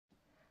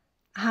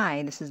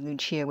Hi, this is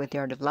Lucia with The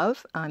Art of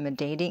Love. I'm a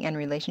dating and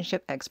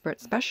relationship expert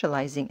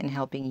specializing in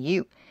helping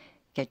you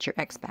get your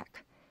ex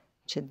back.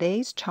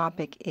 Today's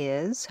topic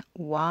is,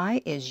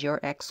 why is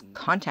your ex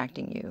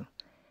contacting you,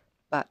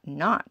 but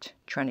not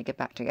trying to get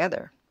back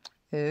together?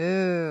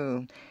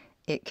 Ooh,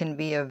 it can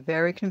be a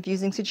very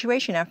confusing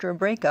situation after a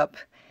breakup.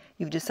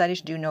 You've decided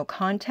to do no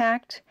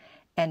contact,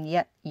 and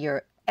yet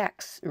your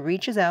ex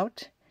reaches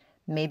out.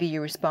 Maybe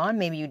you respond,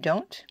 maybe you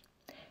don't.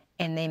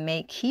 And they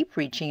may keep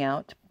reaching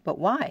out, but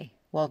why?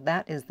 Well,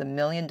 that is the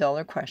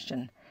million-dollar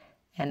question,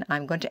 and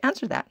I'm going to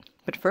answer that.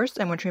 But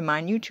first, I want to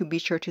remind you to be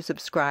sure to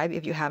subscribe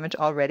if you haven't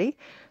already,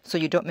 so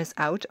you don't miss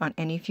out on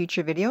any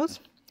future videos.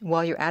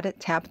 While you're at it,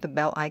 tap the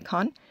bell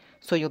icon,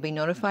 so you'll be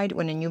notified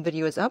when a new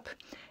video is up.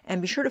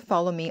 And be sure to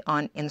follow me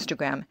on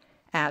Instagram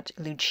at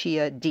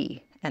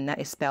LuciaD, and that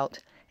is spelled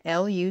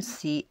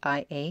L-U-C-I-A-D.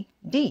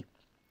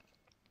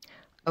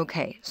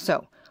 Okay,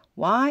 so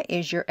why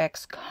is your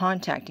ex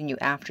contacting you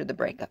after the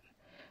breakup?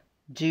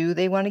 Do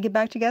they want to get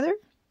back together?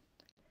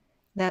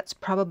 That's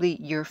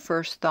probably your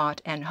first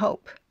thought and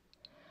hope.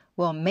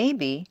 Well,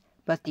 maybe,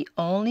 but the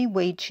only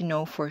way to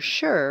know for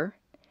sure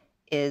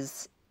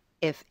is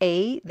if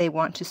A, they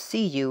want to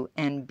see you,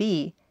 and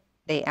B,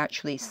 they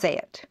actually say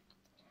it.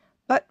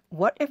 But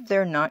what if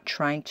they're not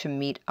trying to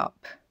meet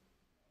up?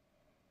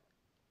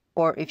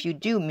 Or if you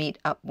do meet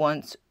up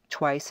once,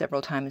 twice,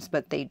 several times,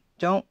 but they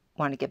don't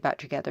want to get back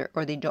together,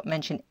 or they don't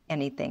mention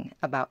anything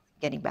about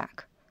getting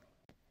back.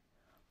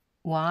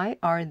 Why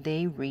are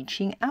they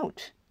reaching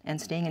out and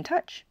staying in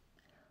touch?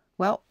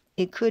 Well,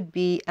 it could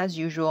be, as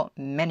usual,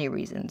 many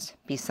reasons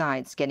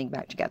besides getting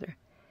back together.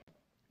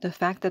 The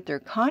fact that they're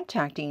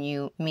contacting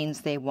you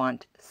means they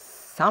want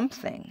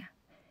something.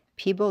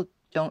 People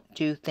don't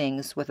do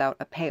things without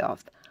a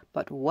payoff,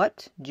 but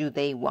what do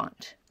they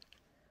want?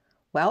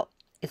 Well,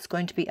 it's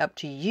going to be up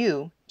to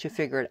you to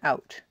figure it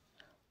out,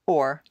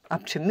 or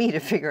up to me to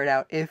figure it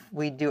out if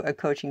we do a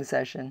coaching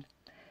session.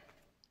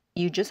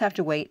 You just have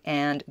to wait,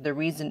 and the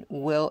reason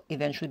will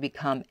eventually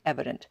become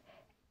evident,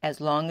 as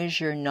long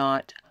as you're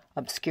not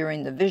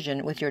obscuring the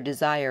vision with your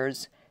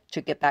desires to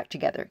get back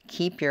together.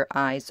 Keep your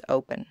eyes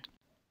open.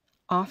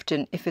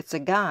 Often, if it's a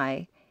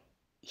guy,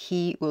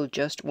 he will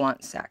just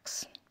want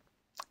sex.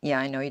 Yeah,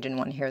 I know you didn't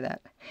want to hear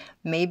that.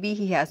 Maybe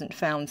he hasn't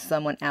found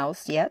someone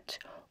else yet,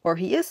 or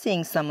he is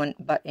seeing someone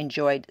but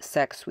enjoyed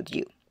sex with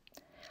you.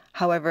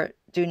 However,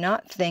 do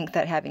not think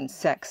that having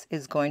sex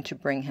is going to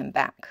bring him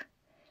back.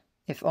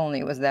 If only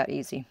it was that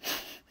easy.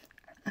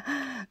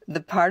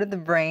 The part of the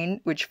brain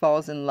which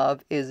falls in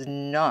love is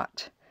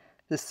not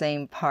the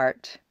same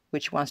part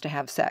which wants to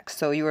have sex.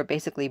 So you are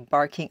basically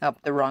barking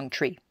up the wrong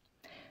tree.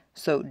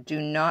 So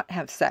do not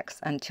have sex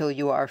until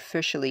you are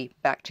officially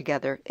back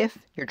together if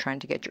you're trying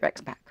to get your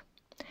ex back.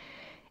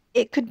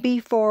 It could be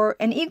for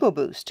an ego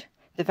boost.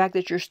 The fact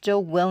that you're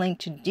still willing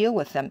to deal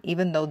with them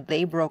even though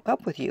they broke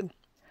up with you.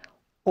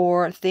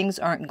 Or things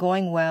aren't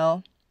going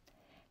well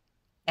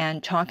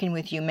and talking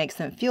with you makes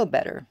them feel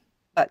better.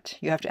 But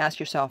you have to ask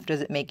yourself,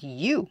 does it make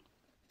you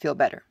feel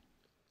better?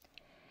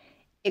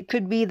 It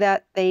could be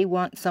that they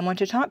want someone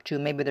to talk to.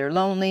 Maybe they're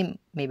lonely,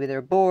 maybe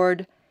they're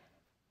bored,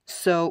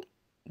 so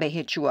they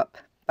hit you up.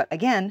 But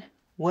again,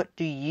 what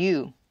do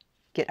you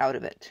get out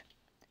of it?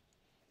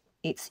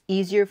 It's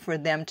easier for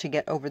them to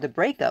get over the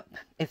breakup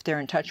if they're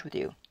in touch with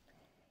you.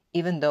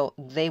 Even though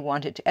they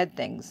wanted to end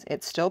things,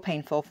 it's still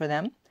painful for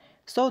them,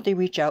 so they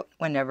reach out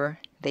whenever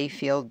they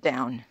feel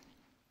down.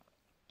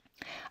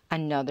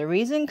 Another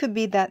reason could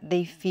be that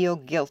they feel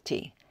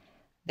guilty.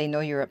 They know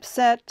you're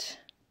upset,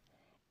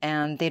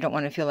 and they don't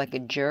want to feel like a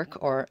jerk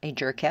or a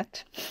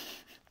jerkette.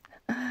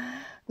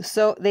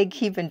 So they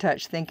keep in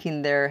touch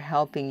thinking they're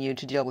helping you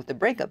to deal with the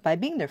breakup by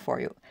being there for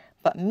you.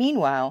 But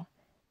meanwhile,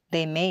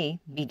 they may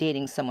be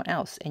dating someone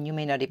else, and you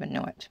may not even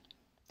know it.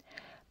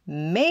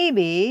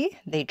 Maybe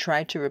they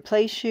tried to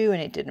replace you and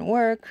it didn't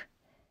work,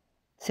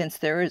 since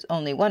there is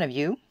only one of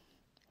you,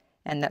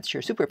 and that's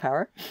your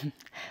superpower.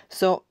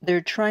 So they're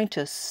trying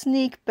to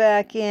sneak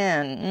back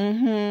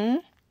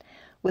in,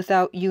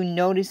 without you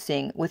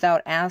noticing,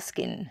 without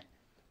asking.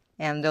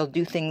 And they'll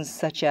do things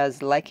such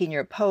as liking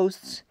your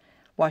posts,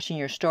 watching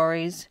your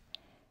stories,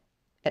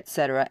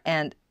 etc.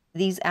 And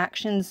these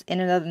actions in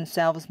and of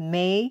themselves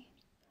may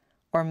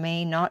or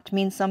may not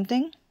mean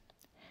something,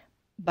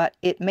 but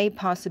it may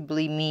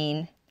possibly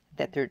mean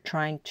that they're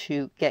trying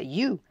to get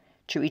you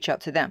to reach out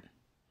to them.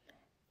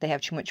 They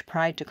have too much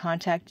pride to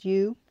contact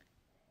you,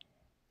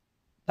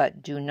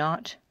 but do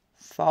not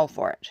fall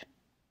for it.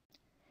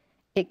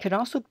 It could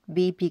also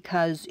be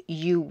because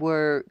you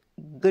were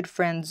good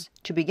friends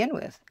to begin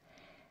with,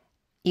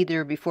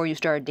 either before you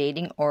started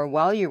dating or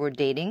while you were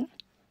dating,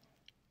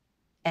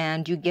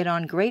 and you get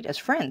on great as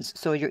friends.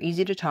 So you're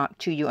easy to talk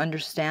to, you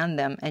understand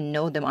them and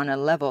know them on a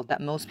level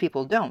that most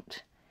people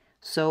don't.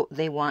 So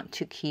they want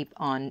to keep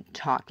on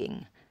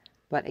talking.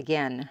 But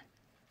again,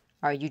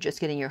 are you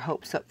just getting your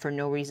hopes up for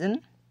no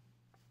reason?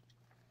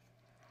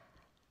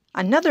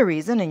 Another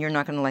reason, and you're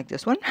not going to like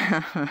this one,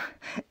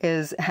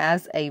 is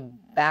as a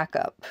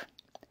backup.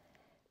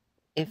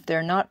 If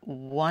they're not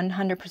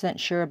 100%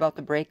 sure about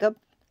the breakup,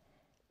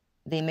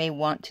 they may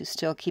want to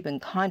still keep in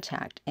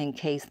contact in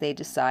case they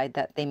decide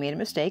that they made a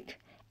mistake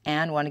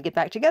and want to get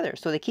back together.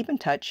 So they keep in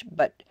touch,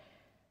 but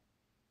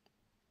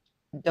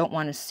don't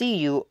want to see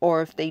you,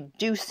 or if they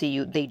do see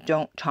you, they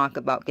don't talk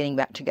about getting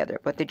back together,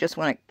 but they just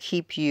want to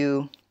keep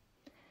you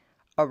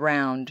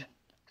around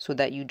so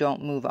that you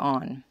don't move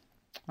on.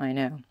 I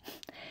know.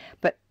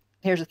 But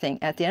here's the thing.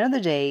 At the end of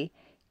the day,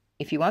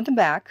 if you want them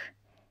back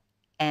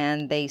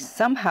and they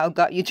somehow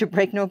got you to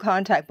break no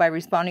contact by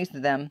responding to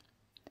them,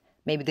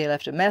 maybe they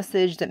left a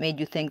message that made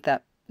you think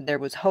that there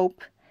was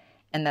hope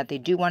and that they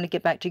do want to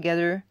get back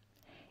together.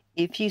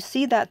 If you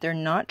see that they're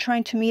not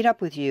trying to meet up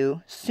with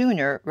you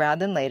sooner rather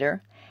than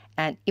later,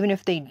 and even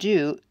if they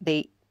do,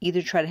 they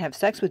either try to have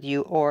sex with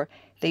you or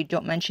they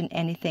don't mention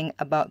anything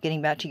about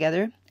getting back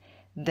together,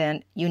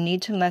 then you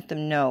need to let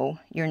them know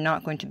you're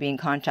not going to be in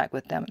contact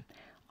with them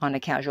on a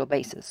casual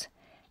basis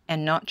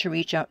and not to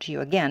reach out to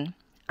you again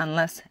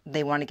unless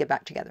they want to get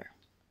back together.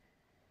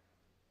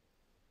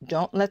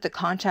 Don't let the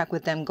contact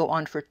with them go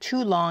on for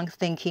too long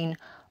thinking,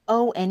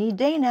 oh, any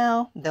day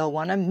now they'll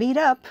want to meet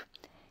up.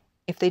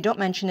 If they don't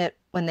mention it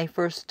when they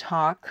first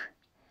talk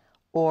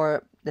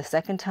or the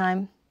second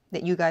time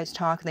that you guys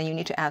talk, then you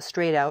need to ask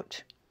straight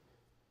out,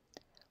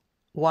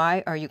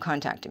 why are you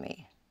contacting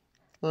me?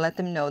 Let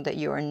them know that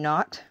you are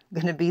not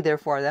going to be there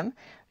for them.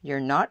 You're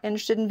not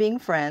interested in being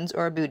friends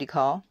or a booty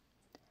call.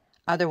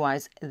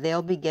 Otherwise,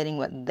 they'll be getting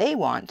what they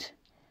want,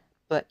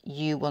 but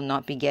you will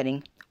not be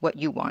getting what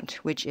you want,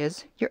 which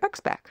is your ex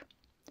back.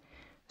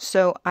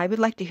 So I would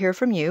like to hear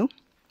from you.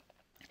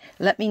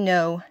 Let me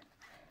know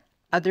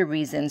other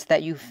reasons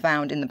that you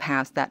found in the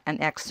past that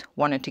an ex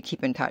wanted to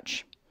keep in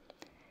touch.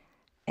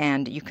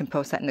 And you can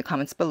post that in the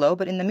comments below.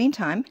 But in the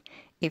meantime,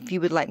 if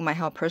you would like my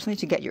help personally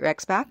to get your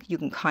ex back, you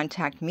can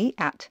contact me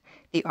at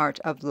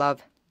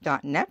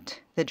theartoflove.net.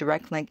 The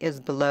direct link is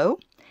below.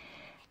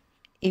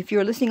 If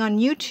you're listening on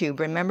YouTube,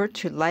 remember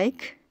to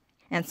like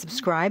and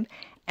subscribe.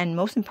 And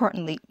most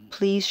importantly,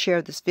 please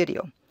share this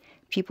video.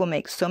 People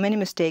make so many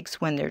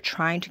mistakes when they're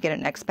trying to get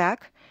an ex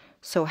back.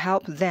 So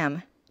help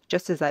them,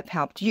 just as I've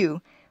helped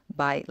you,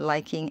 by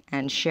liking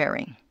and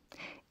sharing.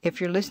 If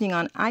you're listening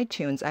on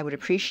iTunes, I would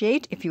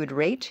appreciate if you would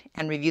rate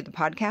and review the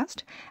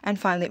podcast. And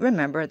finally,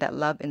 remember that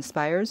love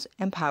inspires,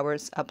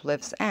 empowers,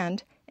 uplifts,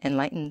 and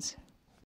enlightens.